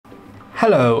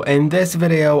Hello, in this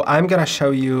video I'm gonna show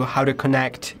you how to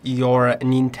connect your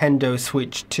Nintendo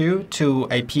Switch 2 to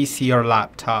a PC or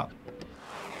laptop.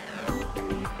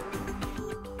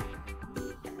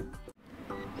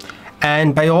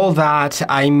 And by all that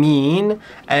I mean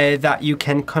that you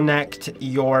can connect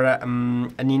your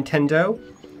Nintendo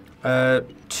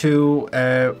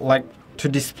to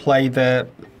display the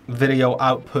video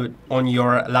output on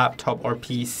your laptop or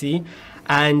PC,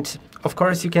 and of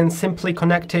course you can simply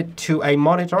connect it to a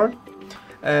monitor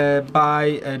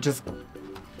by just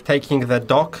taking the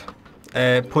dock,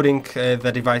 putting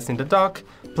the device in the dock,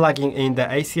 plugging in the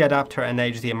AC adapter and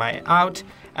HDMI out,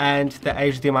 and the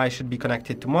HDMI should be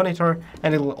connected to monitor,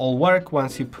 and it'll all work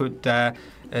once you put the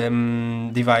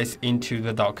device into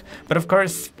the dock. But of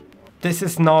course this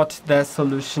is not the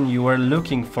solution you were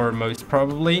looking for most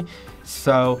probably.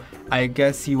 So I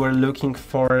guess you were looking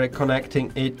for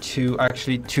connecting it to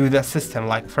the system,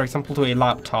 like for example to a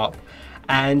laptop.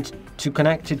 And to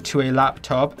connect it to a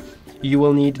laptop, you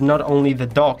will need not only the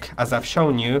dock as I've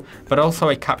shown you, but also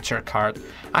a capture card.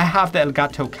 I have the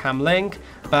Elgato Cam Link,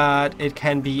 but it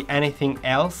can be anything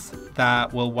else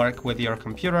that will work with your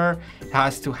computer. It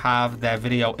has to have the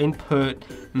video input.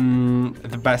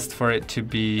 The best for it to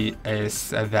be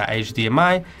is the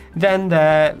HDMI, then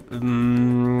the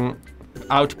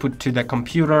output to the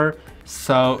computer,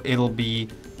 so it'll be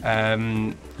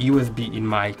USB in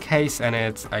my case, and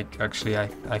it's I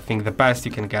think the best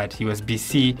you can get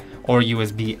USB-C or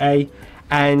USB-A.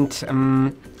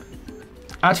 And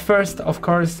at first, of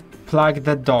course, plug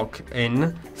the dock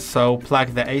in, so plug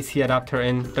the AC adapter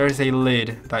in. There's a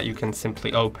lid that you can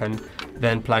simply open,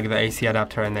 then plug the AC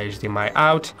adapter and HDMI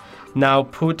out. Now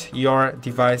put your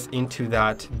device into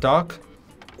that dock.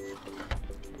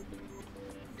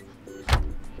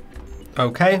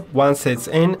 Okay, once it's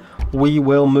in, we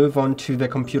will move on to the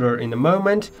computer in a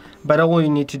moment, but all you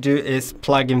need to do is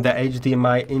plug in the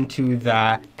HDMI into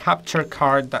the capture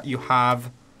card that you have,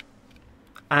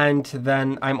 and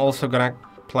then I'm also gonna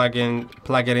plug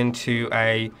it into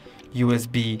a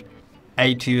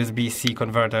USB-A to USB-C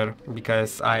converter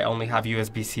because I only have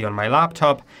USB-C on my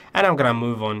laptop, and I'm gonna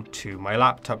move on to my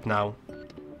laptop now.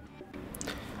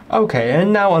 Okay,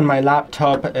 and now on my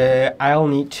laptop, I'll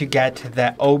need to get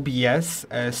the OBS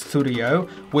Studio,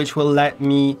 which will let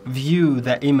me view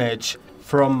the image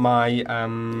from my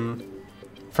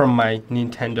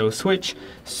Nintendo Switch.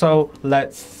 So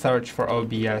let's search for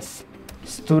OBS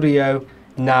Studio.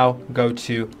 Now go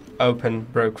to Open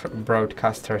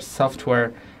Broadcaster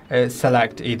Software.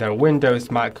 Select either Windows,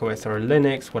 Mac OS, or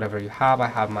Linux, whatever you have. I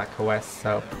have Mac OS,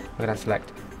 so I'm gonna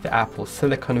select the Apple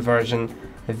Silicon version.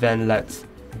 Then let's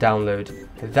download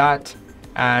that,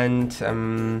 and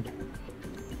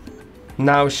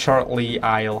now shortly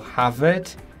I'll have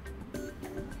it.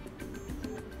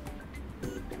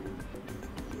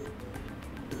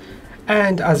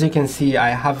 And as you can see,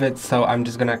 I have it, so I'm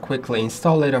just gonna quickly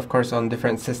install it. Of course, on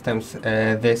different systems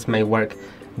this may work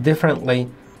differently.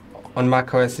 On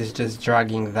macOS it's just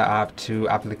dragging the app to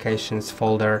applications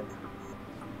folder,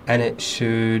 and it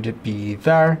should be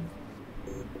there.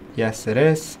 Yes, it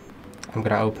is. I'm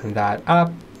gonna open that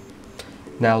up.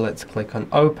 Now let's click on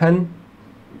open.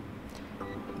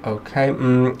 Okay,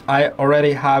 I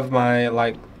already have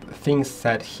my things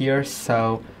set here,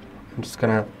 so I'm just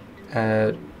gonna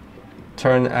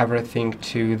turn everything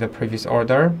to the previous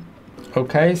order.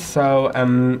 Okay, so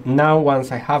now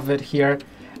once I have it here,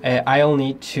 I'll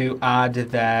need to add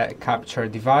the capture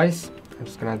device. I'm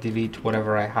just gonna delete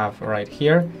whatever I have right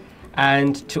here.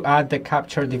 And to add the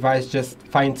capture device, just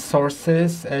find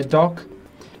sources dock,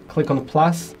 click on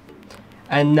plus,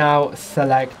 and now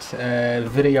select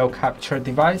video capture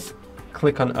device,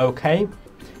 click on OK.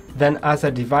 Then as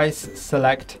a device,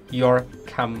 select your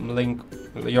Cam Link,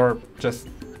 your just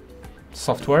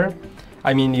software.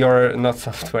 I mean your not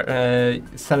software.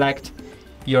 Select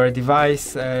your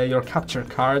device, your capture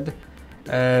card.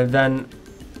 Then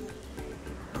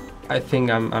I think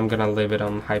I'm gonna leave it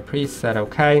on high preset.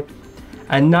 OK.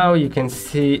 And now you can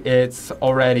see it's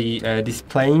already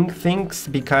displaying things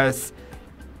because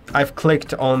I've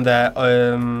clicked on the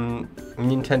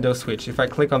Nintendo Switch. If I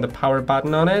click on the power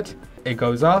button on it, it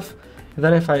goes off.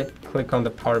 Then if I click on the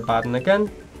power button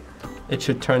again, it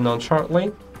should turn on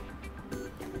shortly.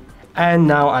 And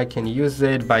now I can use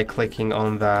it by clicking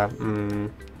on the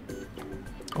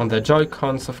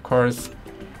Joy-Cons, of course.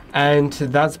 And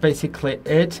that's basically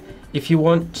it. If you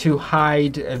want to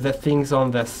hide the things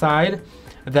on the side,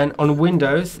 then on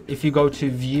Windows, if you go to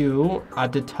View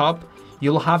at the top,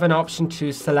 you'll have an option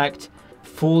to select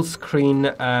full screen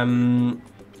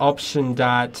option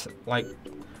that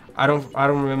I don't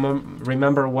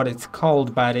remember what it's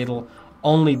called, but it'll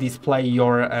only display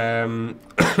your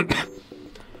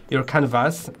your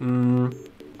canvas.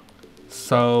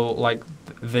 So like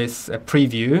this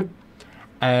preview.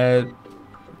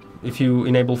 If you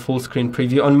enable full screen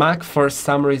preview on Mac, for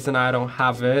some reason I don't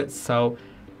have it. So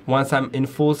once I'm in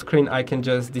full screen, I can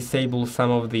just disable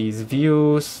some of these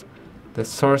views. The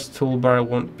source toolbar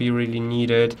won't be really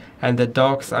needed, and the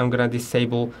docs I'm gonna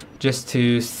disable just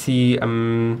to see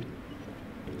the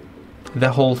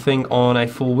whole thing on a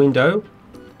full window,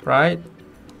 right?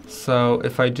 So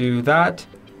if I do that,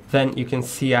 then you can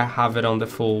see I have it on the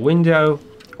full window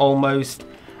almost,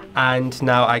 and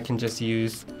now I can just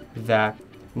use the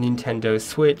Nintendo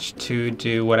Switch to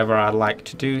do whatever I like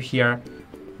to do here.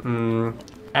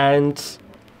 And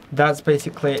that's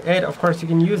basically it. Of course, you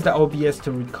can use the OBS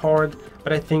to record,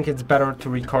 but I think it's better to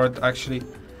record actually.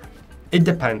 It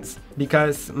depends,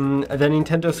 because the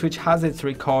Nintendo Switch has its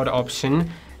record option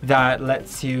that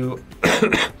lets you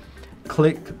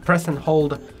press and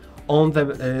hold on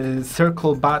the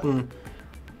circle button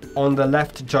on the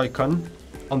left Joy-Con,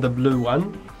 on the blue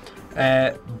one,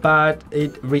 but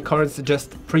it records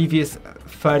just previous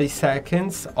 30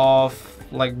 seconds of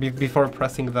like before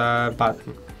pressing the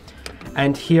button.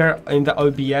 And here in the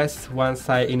OBS, once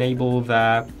I enable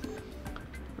the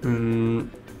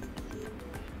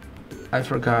I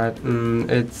forgot,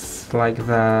 it's like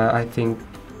the, I think,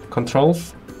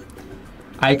 controls,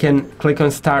 I can click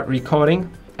on start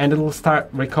recording, and it will start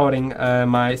recording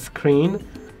my screen,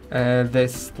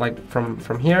 this like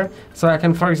from here. So I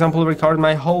can, for example, record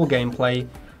my whole gameplay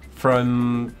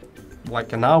from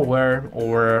like an hour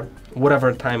or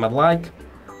whatever time I'd like.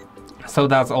 So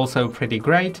that's also pretty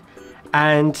great.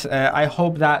 And I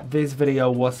hope that this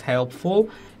video was helpful.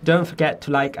 Don't forget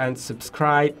to like and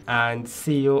subscribe, and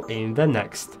see you in the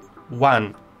next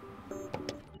one.